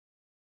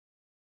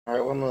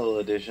Alright, one little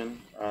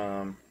addition.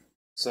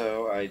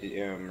 So I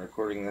am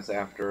recording this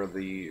after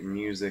the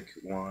music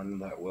one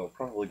that will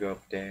probably go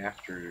up day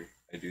after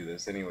I do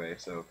this anyway,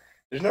 so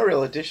there's no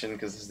real addition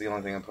because this is the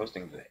only thing I'm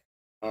posting today.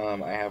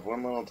 I have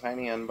one little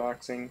tiny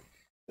unboxing.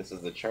 This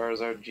is the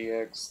Charizard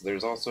GX.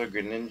 There's also a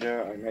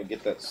Greninja. I might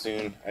get that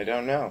soon. I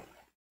don't know.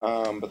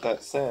 But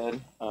that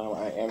said,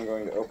 I am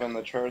going to open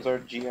the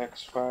Charizard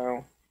GX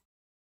file.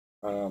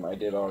 I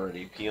did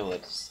already peel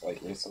it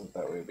slightly so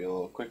that way it'd be a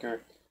little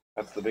quicker.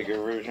 That's the bigger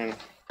version.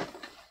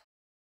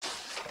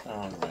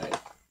 Alright,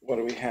 what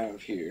do we have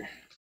here?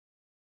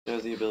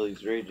 Does the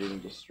abilities Raging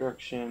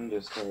Destruction,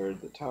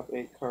 discard the top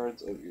 8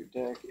 cards of your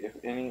deck. If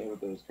any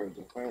of those cards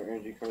are fire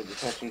energy cards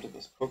attaching to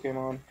this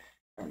Pokemon,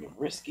 kind of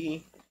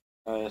risky.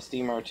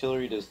 Steam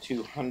Artillery does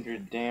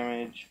 200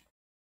 damage,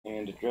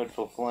 and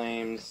Dreadful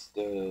Flames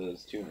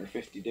does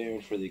 250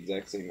 damage for the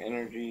exact same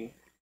energy,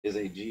 is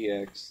a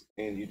GX,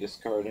 and you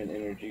discard an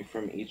energy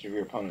from each of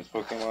your opponent's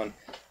Pokemon.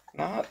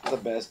 Not the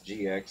best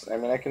GX. I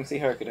mean, I can see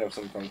how it could have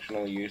some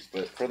functional use,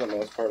 but for the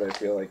most part, I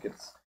feel like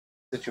it's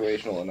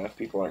situational enough.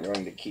 People aren't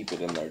going to keep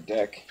it in their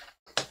deck.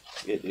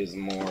 It is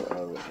more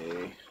of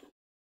a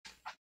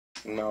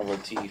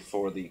novelty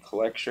for the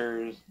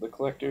collectors.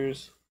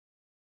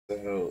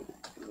 So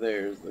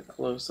there's the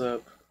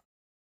close-up.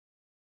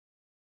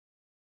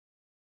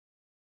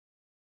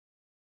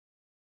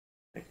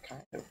 I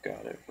kind of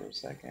got it for a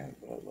second,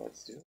 but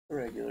let's do it the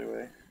regular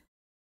way.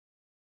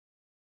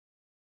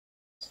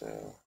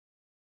 So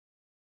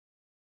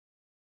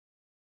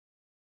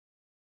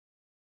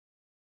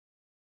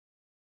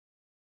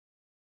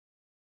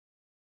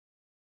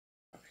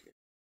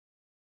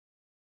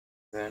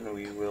then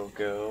we will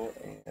go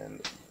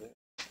and zip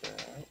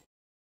that.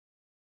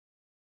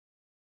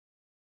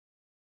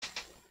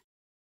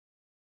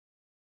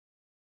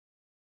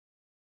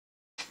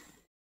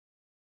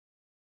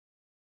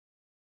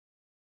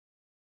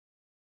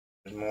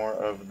 There's more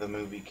of the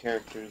movie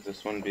characters,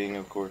 this one being,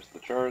 of course, the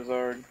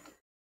Charizard.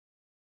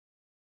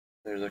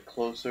 There's a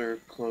closer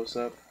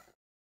close-up.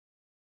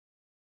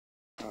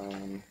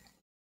 And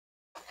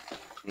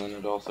then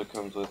it also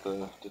comes with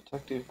a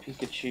Detective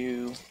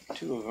Pikachu,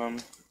 2 of them,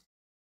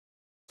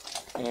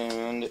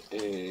 and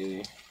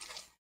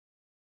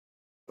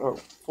oh,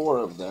 4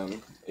 of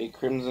them, a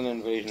Crimson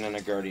Invasion and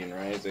a Guardian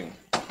Rising.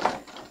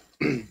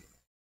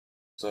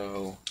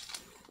 So,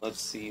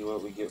 let's see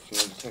what we get from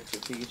the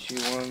Detective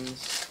Pikachu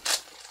ones.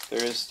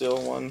 There is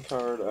still one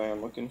card I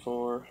am looking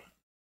for.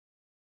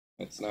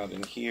 It's not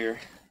in here,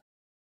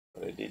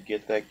 but I did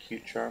get that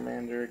cute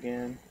Charmander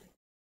again.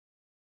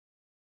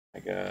 I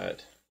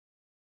got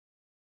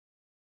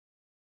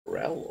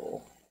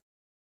Rowell.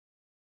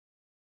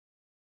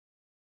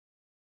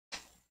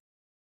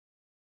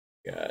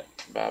 Got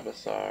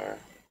Babasar.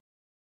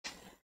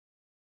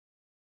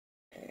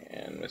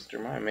 And Mr.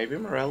 Mime. Maybe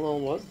Morello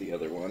was the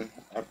other one.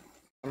 For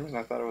some reason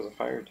I thought it was a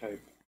fire type.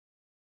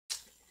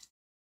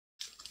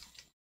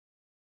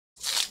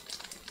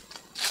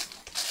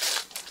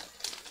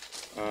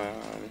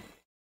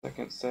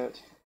 Second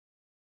set.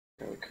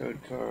 Got a code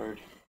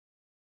card.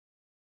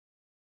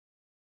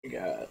 We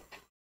got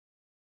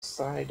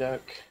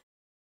Psyduck,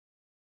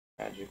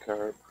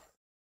 Magikarp,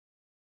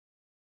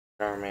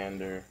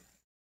 Charmander,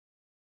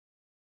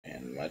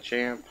 and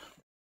Machamp.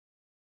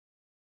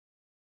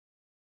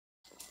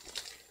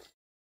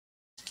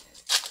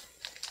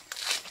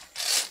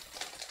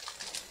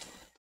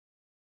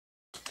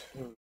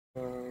 Code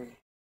card.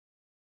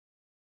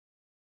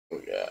 We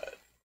got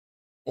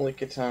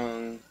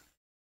Lickitung,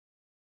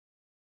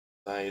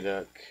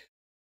 Psyduck,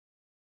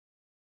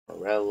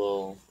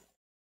 Morello,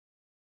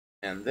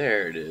 and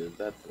there it is.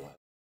 That's the last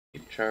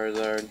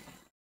Charizard.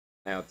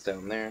 Now it's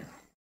down there.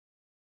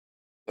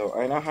 So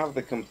I now have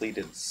the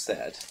completed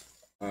set.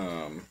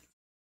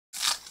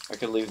 I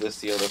could leave this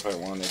sealed if I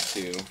wanted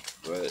to,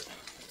 but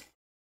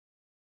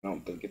I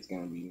don't think it's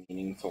going to be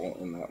meaningful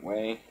in that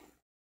way.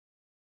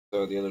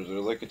 So the others are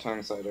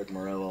Lickitung, Psyduck,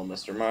 Morello,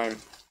 Mr. Mime.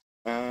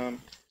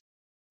 And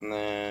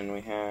then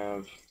we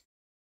have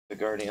the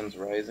Guardians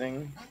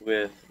Rising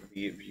with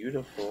the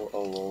beautiful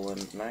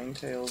Alolan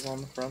Ninetales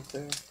on the front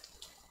there.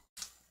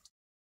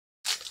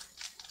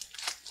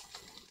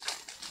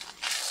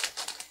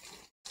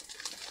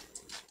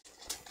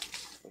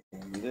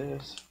 And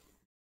this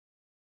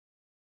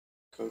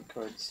code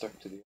card stuck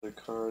to the other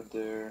card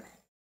there.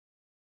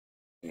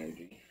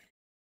 Energy.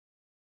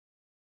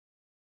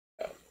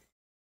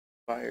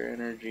 Fire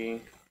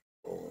Energy,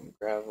 Golden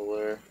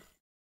Graveler,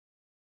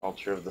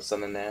 Ultra of the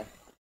Sun and Net,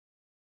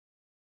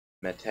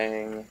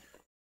 Metang,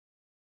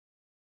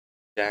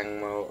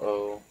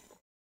 Dangmo-O,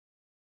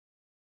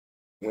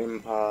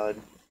 Wimpod,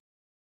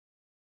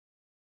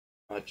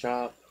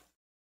 Machop,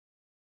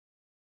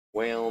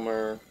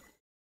 Wailmer,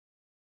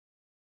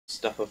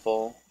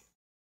 Stuffafall,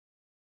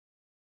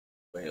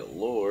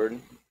 Wailord,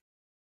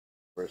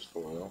 first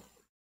foil,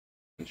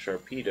 and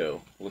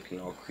Sharpedo, looking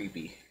all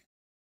creepy.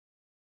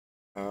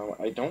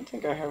 I don't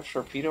think I have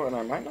Sharpedo, and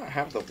I might not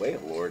have the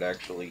Wailord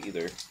actually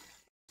either.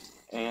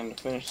 And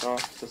to finish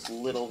off this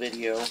little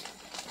video,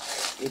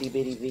 itty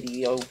bitty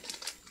video,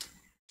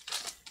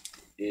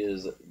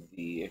 is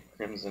the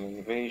Crimson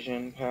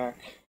Invasion pack,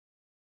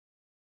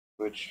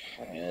 which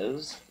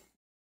has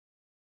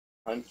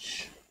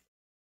Punch,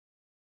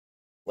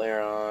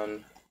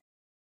 Laron,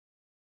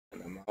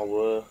 and a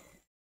Malwa,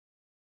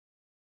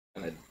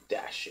 and a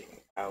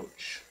Dashing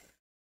Ouch,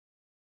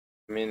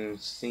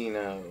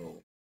 Mincino,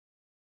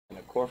 and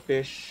a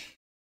Corphish,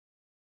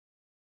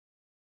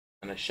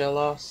 and a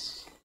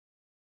Shellos,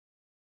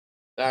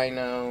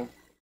 Dino,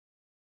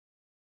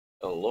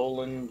 a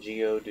Alolan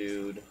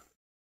Geodude,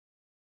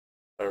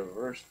 a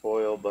reverse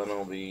foil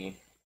Bunnelby,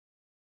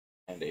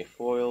 and a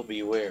foil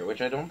Beware,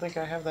 which I don't think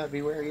I have that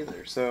Beware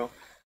either. So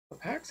the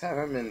packs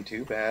haven't been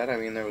too bad. I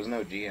mean, there was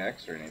no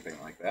GX or anything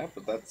like that,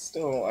 but that's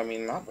still, I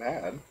mean, not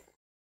bad.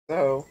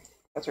 So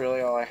that's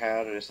really all I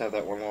had. I just had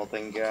that one little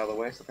thing to get out of the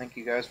way. So thank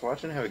you guys for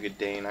watching. Have a good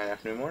day, night,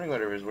 afternoon, morning,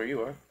 whatever it is where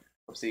you are.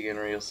 Hope to see you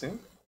again real soon.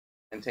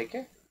 And take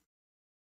care.